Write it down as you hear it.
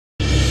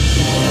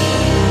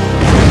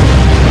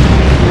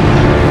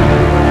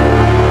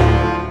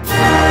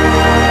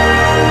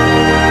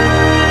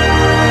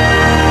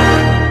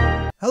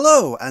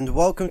Hello and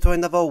welcome to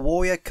another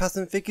Warrior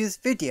Custom Figures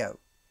video.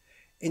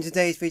 In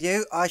today's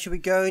video I shall be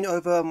going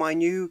over my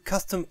new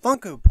custom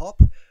Funko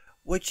Pop,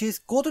 which is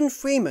Doctor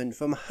Freeman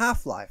from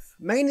Half-Life.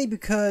 Mainly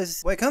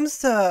because when it comes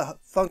to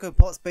Funko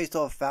Pops based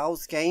off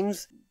Valve's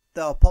games,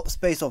 there are pops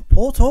based off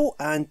Portal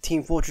and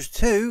Team Fortress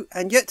 2,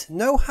 and yet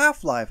no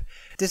Half-Life,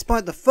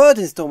 despite the third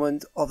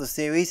installment of the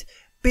series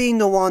being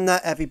the one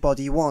that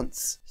everybody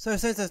wants. So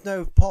since there's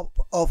no pop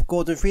of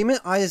Doctor Freeman,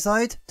 I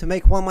decided to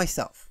make one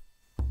myself.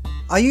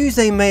 I used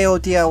a male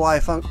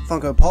DIY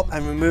Funko Pop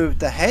and removed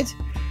the head,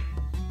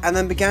 and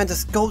then began to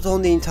sculpt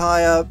on the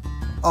entire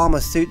armor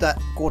suit that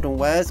Gordon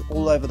wears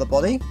all over the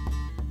body.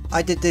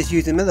 I did this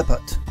using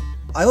milliput.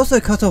 I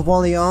also cut off one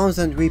of the arms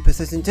and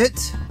repositioned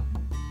it,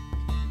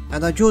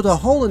 and I drilled a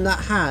hole in that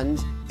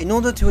hand in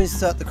order to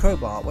insert the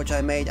crowbar, which I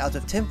made out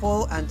of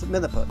tinfoil and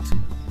milliput.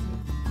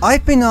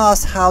 I've been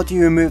asked how do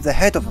you remove the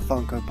head of a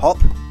Funko Pop,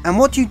 and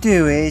what you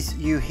do is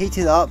you heat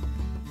it up.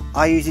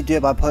 I usually do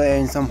it by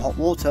putting in some hot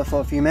water for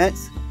a few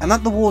minutes and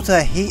let the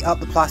water heat up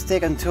the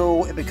plastic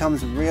until it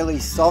becomes really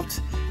soft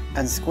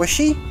and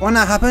squishy. When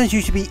that happens,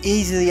 you should be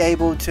easily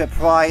able to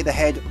pry the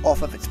head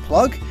off of its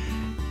plug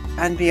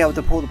and be able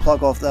to pull the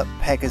plug off the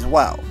peg as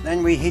well.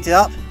 Then reheat it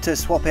up to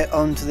swap it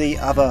onto the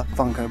other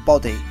Funko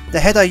body. The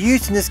head I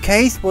used in this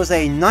case was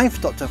a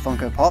 9th Doctor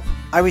Funko Pop.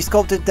 I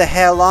resculpted the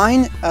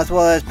hairline as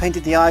well as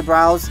painted the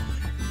eyebrows,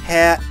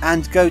 hair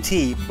and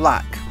goatee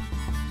black.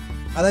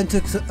 I then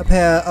took a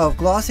pair of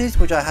glasses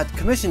which I had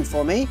commissioned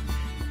for me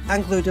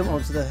and glued them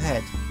onto the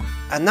head.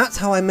 And that's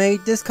how I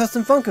made this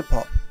custom Funko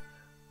Pop.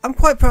 I'm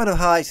quite proud of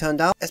how it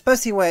turned out,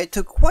 especially where it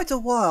took quite a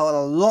while and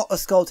a lot of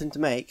sculpting to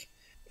make.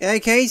 In any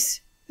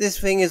case, this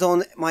thing is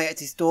on my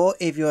Etsy store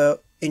if you're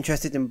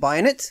interested in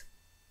buying it.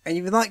 And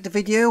if you liked the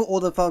video or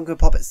the Funko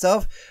Pop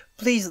itself,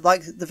 please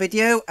like the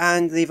video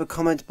and leave a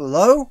comment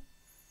below.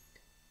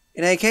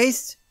 In any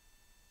case,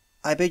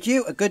 I bid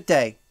you a good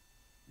day.